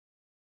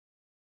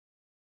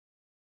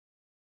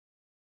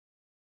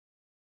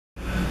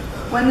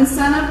When the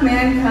Son of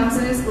Man comes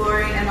in his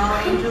glory and all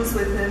angels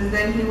with him,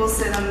 then he will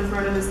sit on the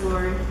throne of his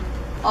glory.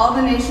 All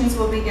the nations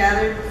will be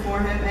gathered before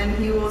him, and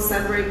he will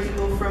separate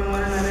people from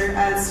one another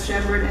as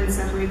shepherd and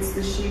separates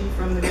the sheep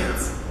from the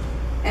goats.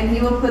 And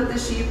he will put the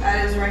sheep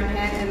at his right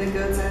hand and the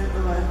goats at the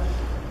left.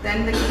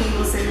 Then the king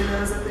will say to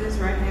those at his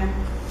right hand,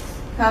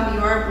 "Come,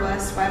 you are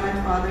blessed by my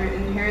Father,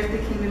 inherit the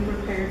kingdom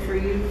prepared for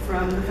you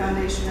from the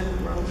foundation of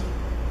the world.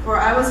 For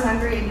I was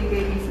hungry, and you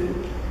gave me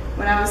food.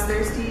 When I was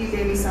thirsty, you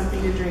gave me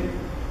something to drink.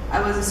 I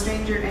was a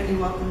stranger, and you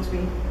welcomed me.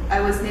 I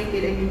was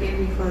naked, and you gave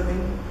me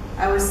clothing.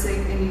 I was sick,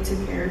 and you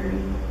took care of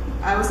me.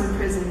 I was in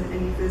prison,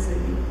 and you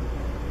visited me."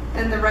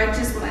 And the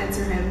righteous will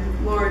answer him,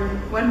 "Lord,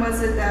 when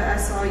was it that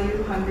I saw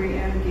you hungry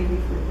and gave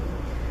you food?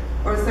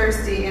 Or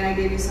thirsty, and I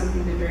gave you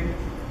something to drink?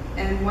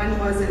 And when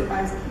was it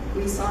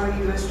we saw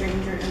you a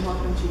stranger and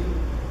welcomed you?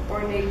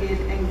 Or naked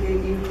and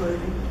gave you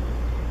clothing?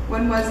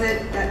 When was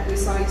it that we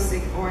saw you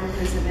sick or in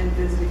prison and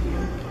visited you?"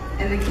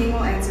 And the king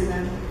will answer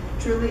them,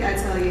 "Truly I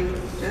tell you,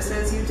 just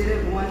as you did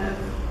it one of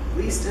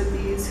least of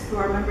these who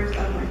are members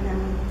of my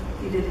family,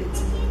 you did it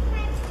to me."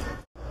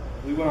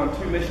 We went on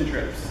 2 mission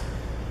trips.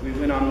 We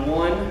went on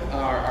one,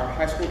 our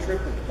high school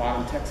trip went to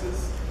Bottom,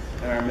 Texas,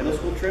 and our middle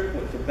school trip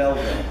went to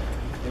Belleville.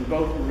 And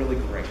both were really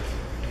great.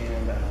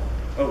 And,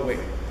 oh wait,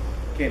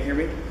 can't hear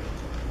me?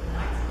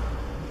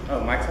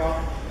 Oh, mic's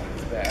off?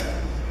 That's bad.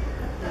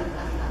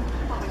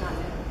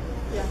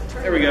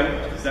 There we go.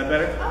 Is that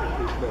better?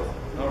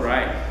 All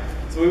right.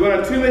 So we went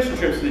on 2 mission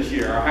trips this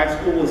year. Our high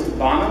school was to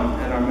Bonham,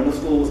 and our middle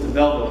school was to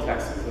Belleville,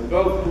 Texas. And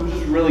both were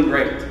just really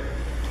great.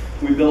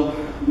 We built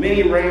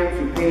mini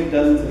ramps, we painted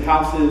dozens of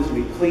houses,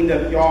 we cleaned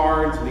up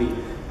yards,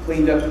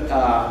 we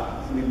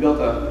built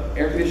an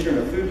air conditioner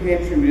and a food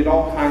pantry. We did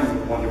all kinds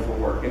of wonderful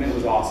work, and it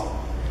was awesome.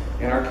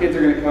 And our kids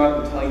are going to come up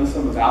and tell you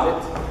some about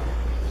it.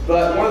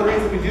 But one of the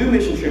reasons we do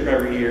mission trip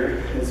every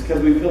year is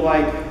because we feel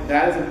like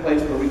that is a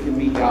place where we can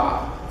meet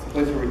God. It's a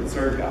place where we can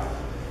serve God.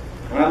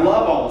 And I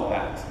love all of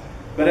that.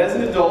 But as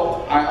an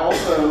adult, I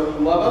also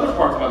love other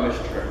parts of my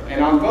mission trip.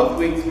 And on both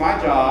weeks, my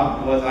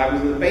job was I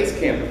was a base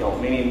camp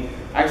adult, meaning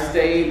I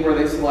stayed where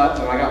they slept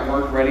and I got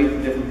work ready for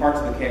different parts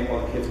of the camp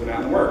while the kids went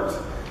out and worked.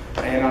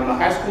 And on the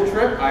high school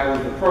trip, I was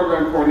the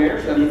program coordinator,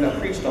 so that means I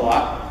preached a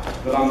lot.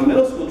 But on the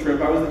middle school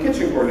trip, I was the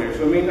kitchen coordinator,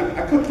 so I mean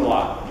I cooked a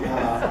lot.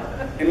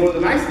 And one of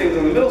the nice things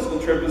on the middle school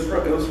trip was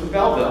it was from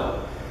Belleville.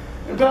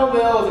 And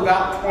Belleville is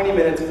about 20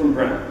 minutes from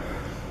Burnett.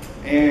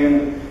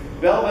 And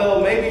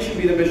Belleville maybe should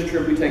be the mission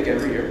trip we take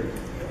every year.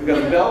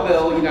 Because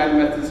Belleville United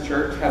Methodist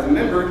Church has a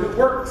member who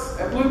works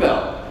at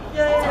Bluebell.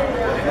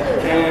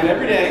 And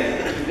every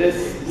day,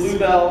 this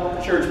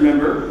Bluebell church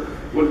member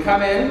would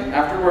come in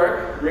after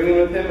work, bringing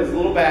with him his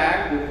little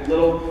bag with a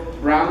little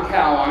brown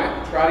cow on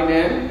it, trotting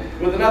in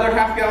with another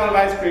half gallon of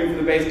ice cream for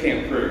the base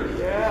camp crew.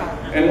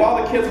 And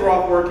while the kids were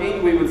off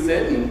working, we would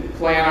sit and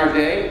plan our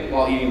day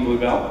while eating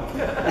Bluebell.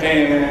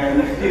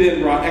 And he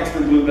then brought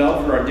extra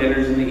Bluebell for our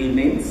dinners in the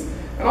evenings.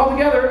 And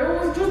altogether, it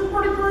was just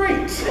pretty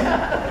great.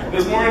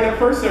 This morning at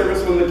first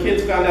service, when the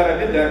kids found out I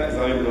did that, because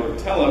I didn't know what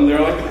to tell them, they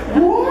were like,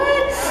 "What?"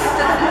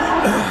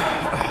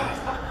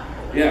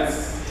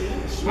 Yes,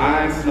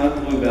 I snuck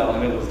Bluebell,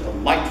 and it was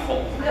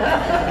delightful.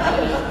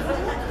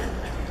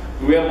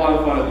 We had a lot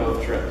of fun at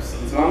both trips.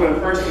 And so I'm going to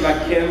first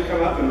invite Kim to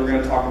come up, and we're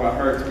going to talk about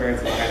her experience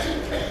on the high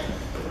school trip.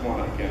 Come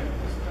on up, Kim.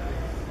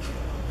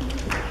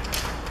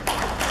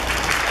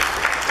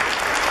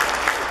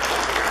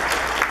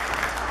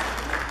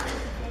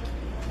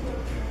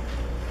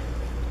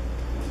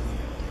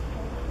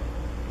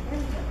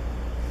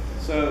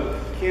 So,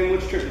 Kim,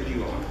 which trip did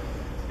you go on?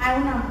 I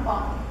went on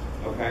Bonham.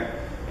 Okay.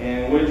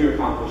 And what did you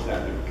accomplish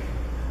that week?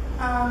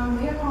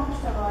 We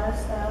accomplished a lot of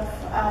stuff.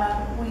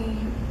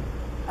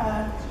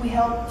 We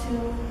helped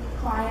 2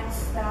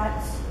 clients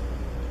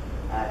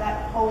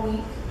that whole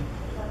week.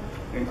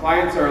 And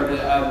clients are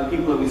the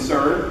people that we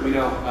serve. We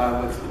don't,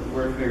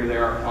 we're figure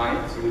they're our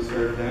clients, so we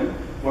serve them.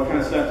 What kind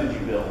of stuff did you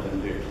build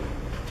and do?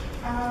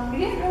 We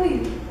didn't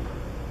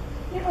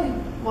really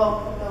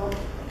build,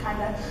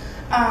 kind of.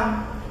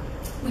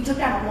 We took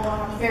down a wall,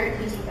 and I was very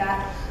pleased with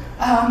that.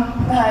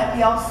 But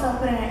we also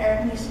put in an air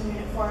conditioning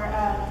unit for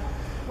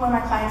one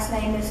of my clients'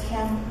 name is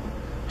Kim.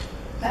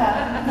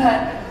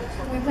 But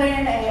we put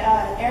in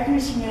a air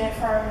conditioning unit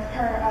for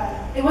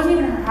her. It wasn't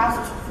even her house;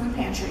 it was her food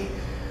pantry.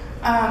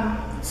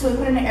 So we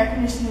put in an air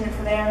conditioning unit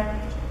for there.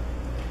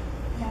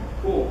 Yeah.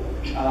 Cool.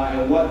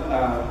 And what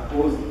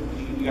was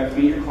you got to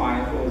meet your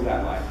clients? What was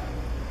that like?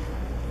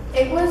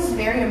 It was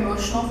very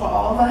emotional for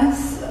all of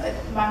us,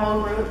 my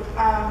whole group.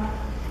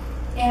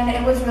 And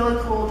it was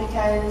really cool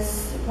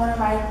because one of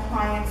my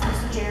clients,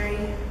 Mr.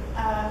 Jerry,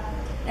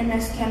 and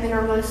Miss Kim, they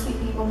were really sweet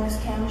people. Miss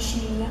Kim,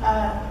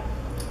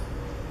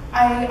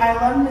 I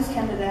love Miss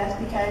Kim to death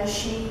because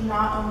she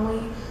not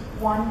only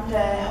wanted to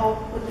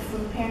help with the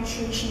food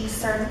pantry, she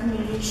started the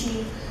community.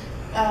 She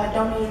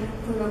donated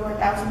food to over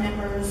 1,000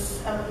 members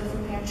of the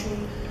food pantry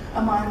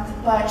a month,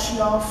 but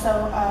she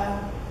also,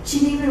 she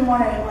didn't even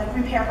want to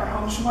repair her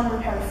home. She wanted to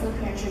repair the food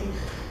pantry,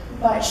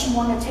 but she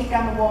wanted to take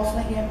down the wall so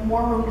that you have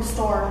more room to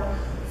store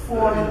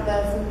for the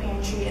food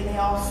pantry, and they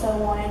also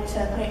wanted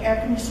to put an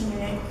air conditioning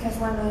unit because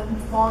one of the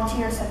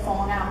volunteers had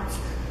fallen out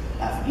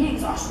from heat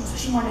exhaustion, so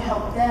she wanted to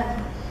help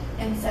them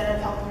instead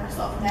of helping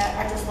herself. And that,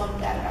 I just loved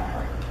that about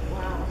her.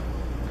 Wow.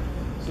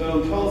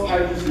 So tell us, how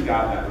did you see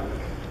God that week?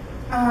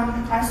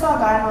 I saw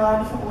God in a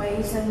lot of different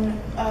ways, and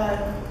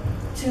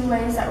two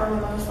ways that were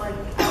the most like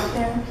out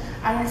there.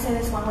 I didn't say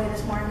this one way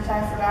this morning because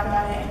I forgot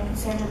about it, and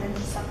Sandra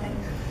mentioned something.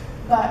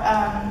 But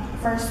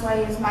first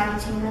way is my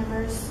team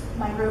members,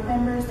 my group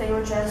members. They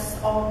were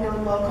just all really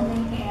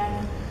welcoming,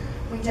 and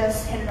we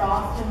just hit it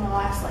off in the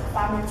last like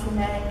 5 minutes we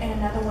met. And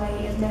another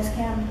way is Miss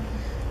Kim.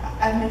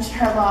 I've mentioned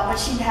her a lot, but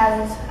she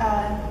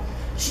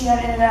had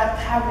ended up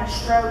having a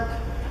stroke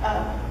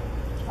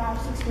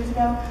 5-6 years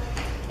ago,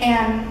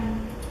 and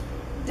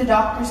the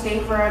doctors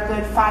gave her a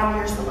good 5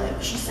 years to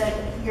live. She said,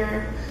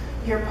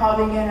 you're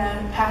probably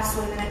gonna pass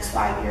away in the next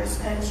 5 years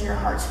because your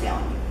heart's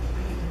failing you.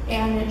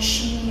 And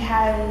she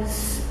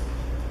has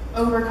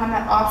overcome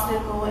that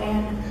obstacle,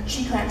 and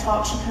she couldn't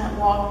talk, she couldn't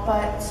walk,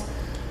 but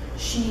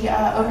she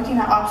overcame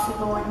that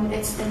obstacle, and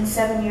it's been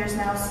 7 years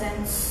now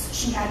since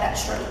she had that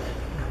stroke.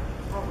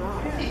 All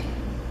right.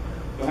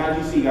 So how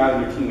did you see God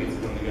and your teammates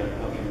coming together?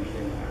 Help me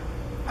understand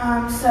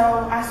that.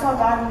 So I saw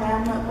God in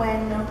them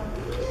when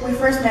we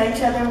first met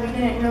each other.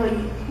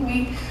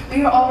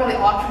 We were all really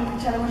awkward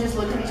with each other. We just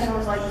looked at each other and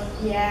was like,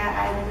 yeah,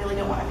 I really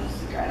don't want to be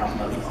here. I don't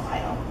know you.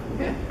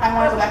 I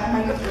want to go back to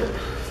my youth group.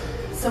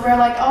 So we're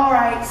like, all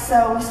right.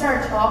 So we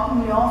started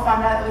talking. We all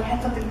found out that we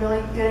had something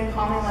really good in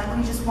common. Like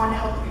we just wanted to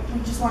help. We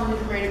just wanted to do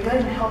the greater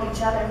good and help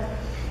each other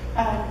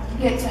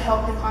get to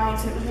help the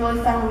clients. And it was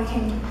really fun when we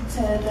came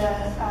to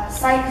the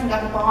site because we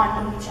got to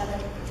bond with each other.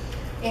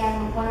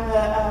 And one of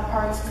the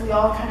parts is we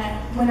all kind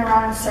of went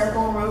around in a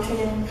circle and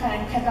rotated and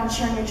kind of kept on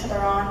cheering each other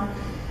on.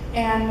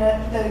 And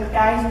the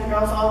guys and the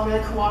girls all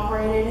really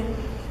cooperated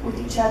with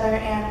each other.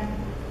 And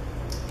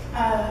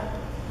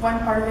one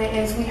part of it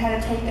is we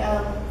had to take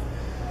a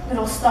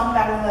little stump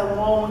out of the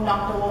wall and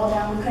knock the wall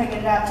down. We couldn't get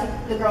it out. It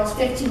took the girls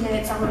 15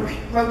 minutes on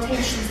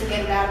rotations to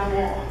get it out of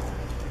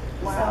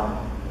the wall.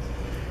 Wow.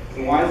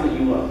 And why is it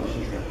you love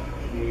Mission Trip?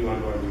 You want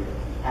to go every year?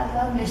 I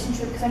love Mission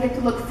Trip because I get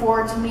to look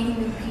forward to meeting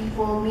new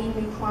people, meeting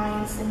new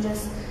clients, and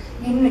just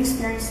getting to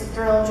experience the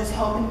thrill of just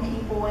helping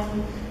people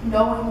and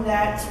knowing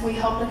that we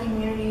help the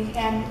community.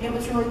 And it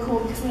was really cool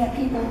because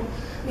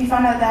we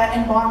found out that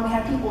in Bonn we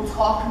had people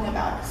talking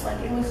about us. Like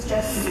it was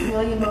just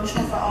really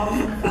emotional for all of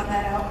them to find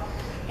that out.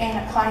 And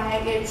at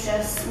Klein, it's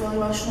just really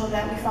emotional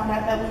that we found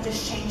out that we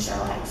just changed our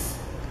lives.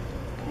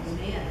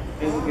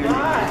 Thank you. All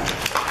right.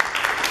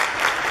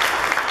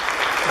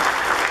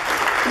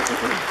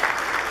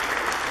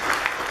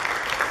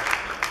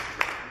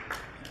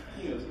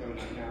 Tina's coming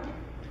up now.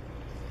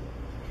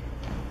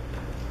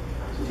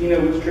 So Tina,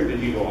 which trip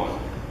did you go on?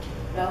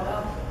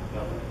 Belleville.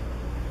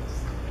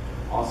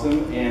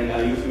 Awesome. And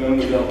you used to go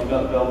to the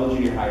Belleville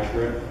Junior High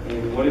trip.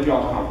 And what did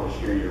y'all accomplish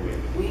during your week?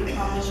 We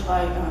accomplished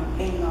by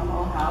painting the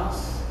whole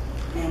house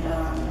and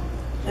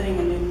putting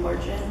a new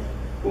porch in.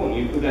 Cool. And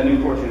you put that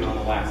new porch in on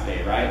the last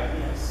day, right?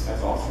 Yes.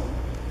 That's awesome.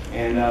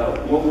 And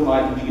what was it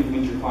like? Did you get to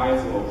meet your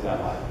clients, and what was that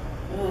like?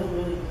 It was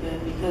really good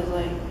because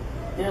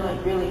they're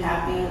really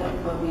happy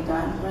what we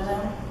done for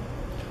them.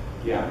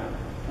 Yeah.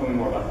 Tell me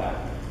more about that.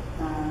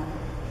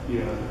 You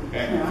know.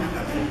 Okay. No.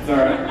 It's all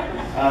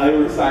right. They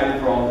were excited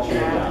for all that you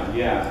had done.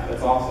 Yeah,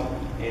 that's awesome.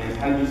 And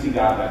how did you see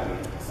God that week?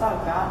 I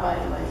saw God by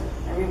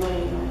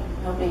everybody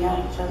helping out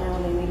each other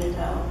when they needed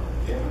help.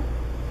 Yeah.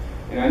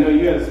 And I know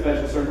you had a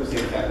special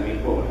circumstance that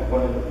week.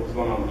 What was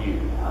going on with you?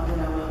 I was in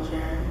a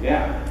wheelchair.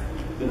 Yeah.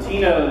 So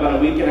Tina, about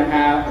a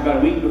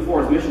week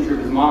before his mission trip,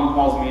 his mom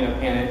calls me in a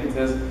panic and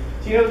says,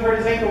 Tino's hurt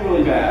his ankle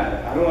really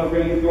bad. I don't know if we're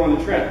going to get to go on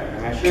the trip.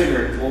 And I assured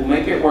her, we'll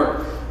make it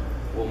work.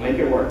 We'll make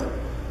it work.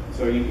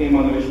 So you came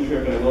on the mission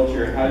trip in a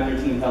wheelchair. How did your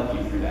team help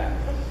you through that?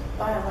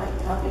 By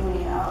helping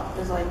me out.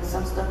 There's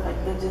some stuff I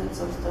could do and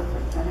some stuff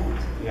I couldn't.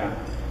 Yeah.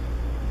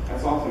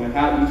 That's awesome. And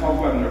how you talked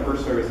about in the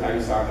first service how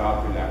you saw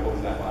God through that. What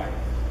was that like?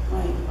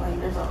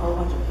 There's a whole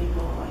bunch of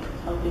people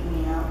helping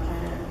me out,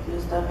 trying to do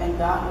stuff, and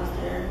God was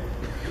there.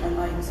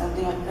 And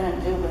something I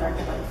couldn't do, but I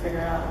could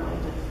figure out a way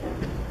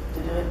to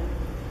do it.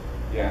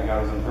 Yeah,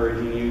 God was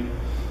encouraging you,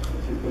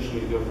 to pushing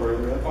you to go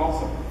further. That's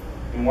awesome.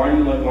 And why do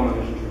you love going on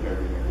a mission trip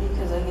every year?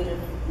 Because I get to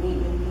meet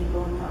new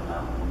people and help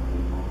out new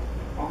people.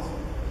 Awesome.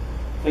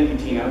 Thank you,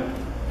 Tina.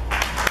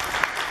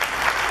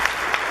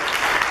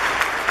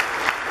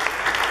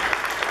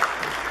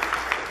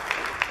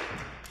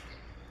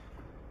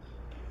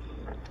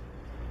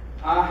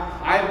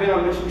 I've been on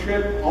a mission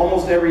trip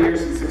almost every year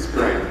since 6th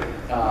grade.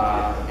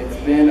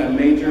 It's been a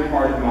major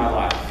part of my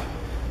life.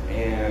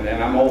 And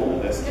I'm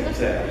old, as Kim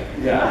said.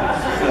 Yeah.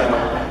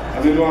 So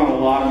I've been going on a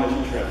lot of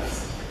mission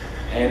trips.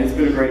 And it's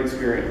been a great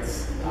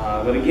experience.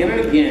 But again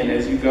and again,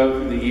 as you go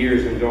through the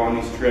years and go on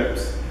these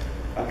trips,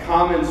 a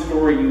common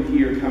story you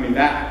hear coming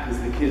back is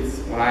the kids,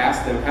 when I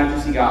ask them, how did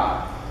you see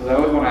God? Because I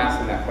always want to ask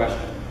them that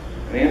question.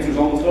 And the answer is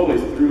almost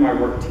always through my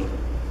work team.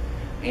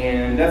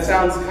 And that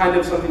sounds kind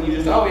of something you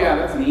just, oh yeah,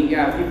 that's neat.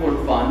 Yeah, people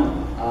are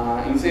fun.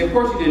 And you say, of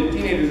course you did.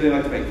 Teenagers, they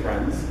like to make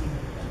friends.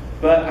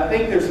 But I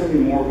think there's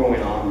something more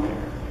going on there.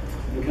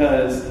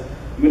 Because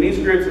when these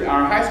groups, on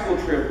our high school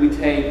trip,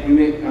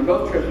 on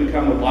both trips we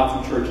come with lots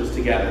of churches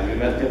together. We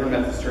met different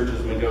Methodist churches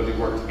and we go do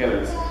work together.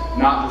 It's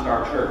not just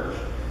our church.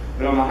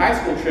 But on the high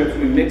school trips,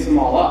 we mix them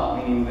all up,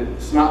 meaning that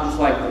it's not just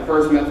like the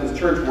First Methodist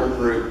Church work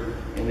group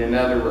and then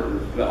another work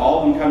group, but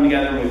all of them come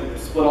together and we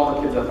split all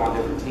the kids up on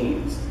different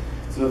teams.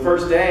 So the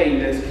first day,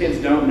 those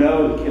kids don't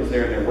know the kids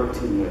they're in their work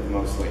team with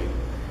mostly.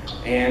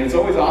 And it's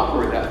always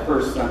awkward that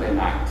first Sunday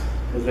night,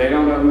 because they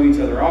don't know who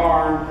each other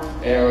are.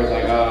 They're always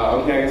like,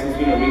 okay, I guess it's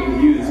been a week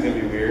with you, this is going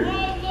to be weird.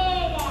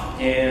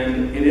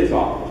 And it is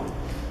awkward.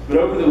 But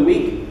over the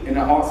week, and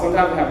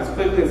sometimes it happens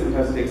quickly and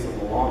sometimes it takes a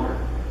little longer.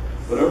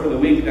 But over the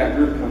week, that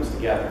group comes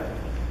together.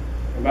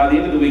 And by the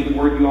end of the week, the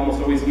word you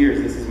almost always hear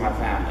is, this is my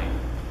family,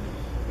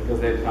 because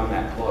they've become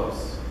that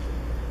close.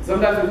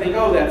 Sometimes we think,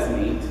 oh, that's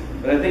neat.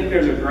 But I think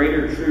there's a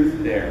greater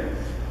truth there,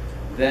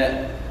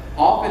 that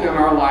often in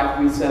our life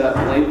we set up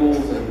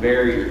labels and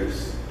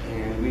barriers,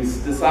 and we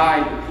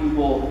decide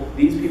that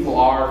these people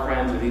are our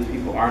friends or these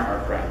people aren't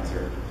our friends,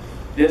 or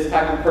this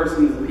type of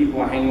person is the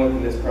people I hang with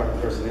and this type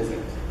of person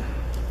isn't.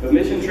 The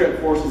mission trip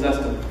forces us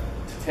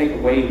to take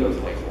away those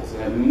labels,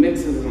 and it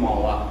mixes them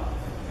all up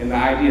in the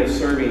idea of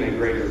serving a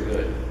greater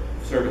good,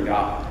 serving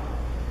God.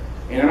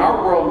 And in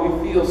our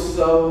world, we feel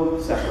so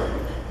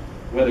separated,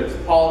 whether it's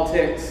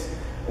politics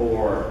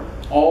or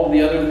all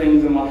the other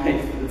things in life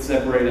that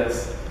separate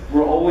us.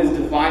 We're always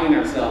defining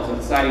ourselves and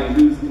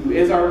deciding who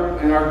is in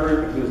our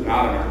group and who is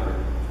not in our group.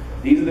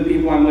 These are the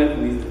people I'm with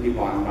and these are the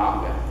people I'm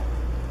not with.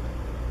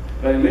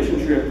 But in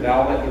mission trip,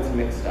 all that gets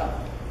mixed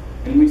up.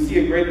 And we see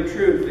a greater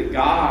truth that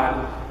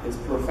God is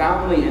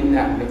profoundly in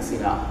that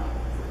mixing up.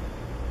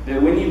 That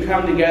when you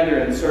come together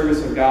in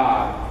service of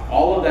God,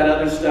 all of that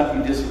other stuff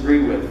you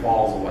disagree with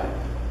falls away.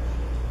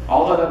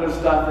 All that other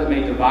stuff that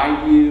may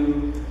divide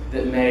you,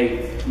 that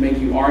may make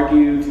you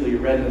argue till you're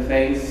red in the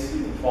face,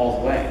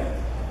 falls away.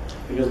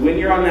 Because when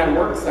you're on that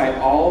work site,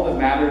 all that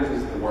matters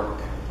is the work.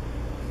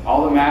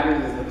 All that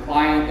matters is the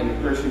client and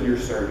the person you're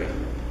serving.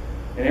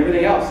 And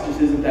everything else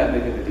just isn't that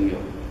big of a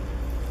deal.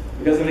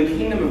 Because in the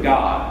kingdom of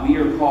God, we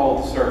are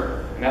called to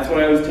serve. And that's what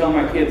I always tell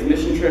my kids.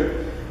 Mission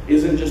trip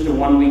isn't just a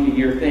 1 week a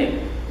year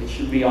thing. It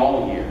should be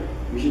all year.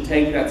 We should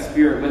take that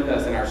spirit with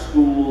us in our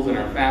schools, in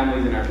our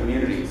families, in our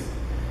communities.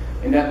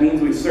 And that means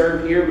we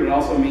serve here, but it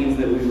also means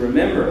that we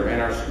remember in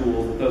our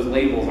schools that those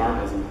labels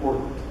aren't as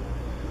important.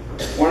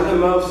 One of the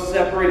most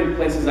separated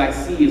places I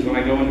see is when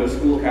I go into a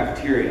school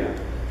cafeteria,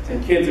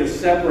 and kids are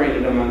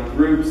separated among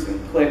groups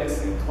and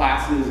cliques and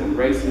classes and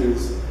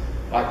races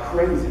like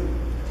crazy.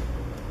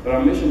 But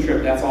on mission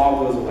trip, that's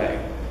all goes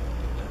away.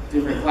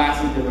 Different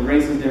classes, different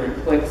races,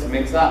 different cliques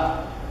mix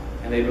up,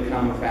 and they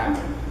become a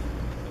family.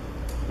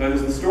 But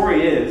as the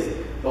story is,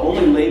 the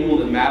only label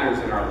that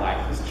matters in our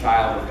life is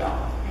child of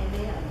God.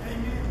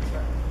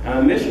 On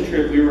a mission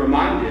trip, we're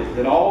reminded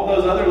that all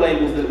those other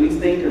labels that we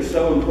think are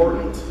so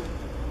important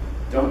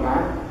don't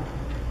matter.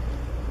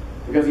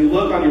 Because you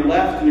look on your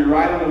left and your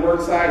right on the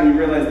work side and you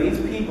realize these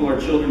people are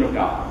children of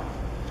God.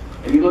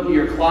 And you look at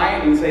your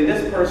client and you say,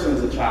 this person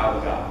is a child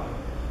of God.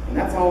 And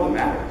that's all that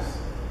matters.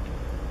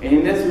 And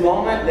in this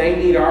moment, they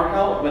need our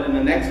help, but in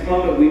the next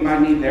moment, we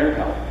might need their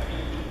help.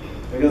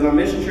 Because on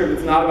mission trip,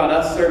 it's not about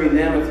us serving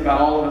them, it's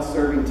about all of us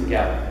serving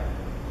together.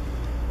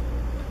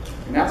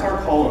 And that's our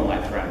call in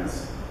life,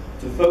 friends.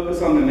 To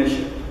focus on the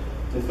mission,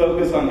 to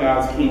focus on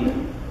God's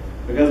kingdom.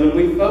 Because when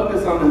we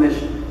focus on the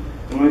mission,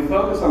 when we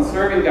focus on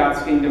serving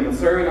God's kingdom and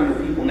serving on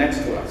the people next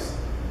to us,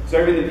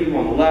 serving the people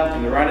on the left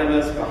and the right of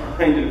us,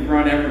 behind and in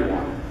front,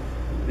 everyone,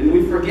 then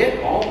we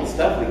forget all the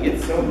stuff we get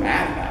so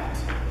mad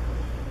about.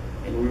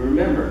 And we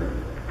remember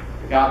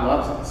that God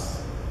loves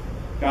us.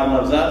 God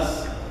loves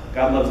us.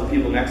 God loves the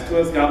people next to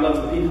us. God loves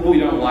the people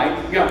we don't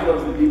like. God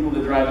loves the people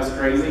that drive us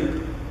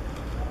crazy.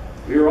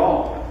 We are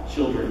all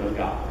children of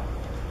God.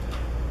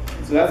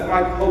 So that's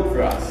my hope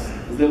for us,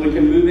 is that we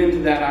can move into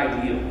that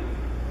ideal.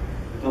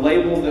 The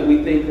labels that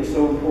we think are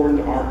so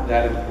important aren't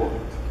that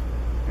important.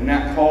 And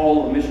that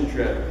call of mission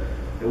trip,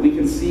 that we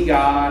can see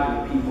God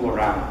and the people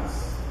around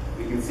us.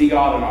 We can see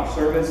God in our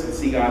service and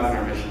see God in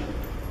our mission.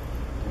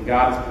 And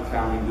God is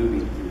profoundly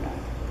moving through that.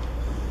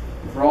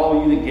 And for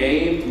all of you that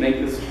gave to make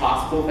this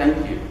possible, thank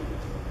you.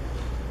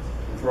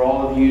 And for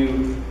all of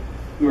you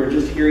who are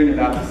just hearing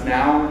about this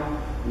now,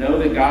 know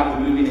that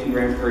God is moving in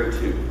Grand Prairie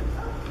too.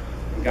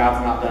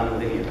 God's not done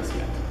with any of us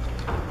yet.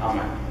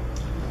 Amen.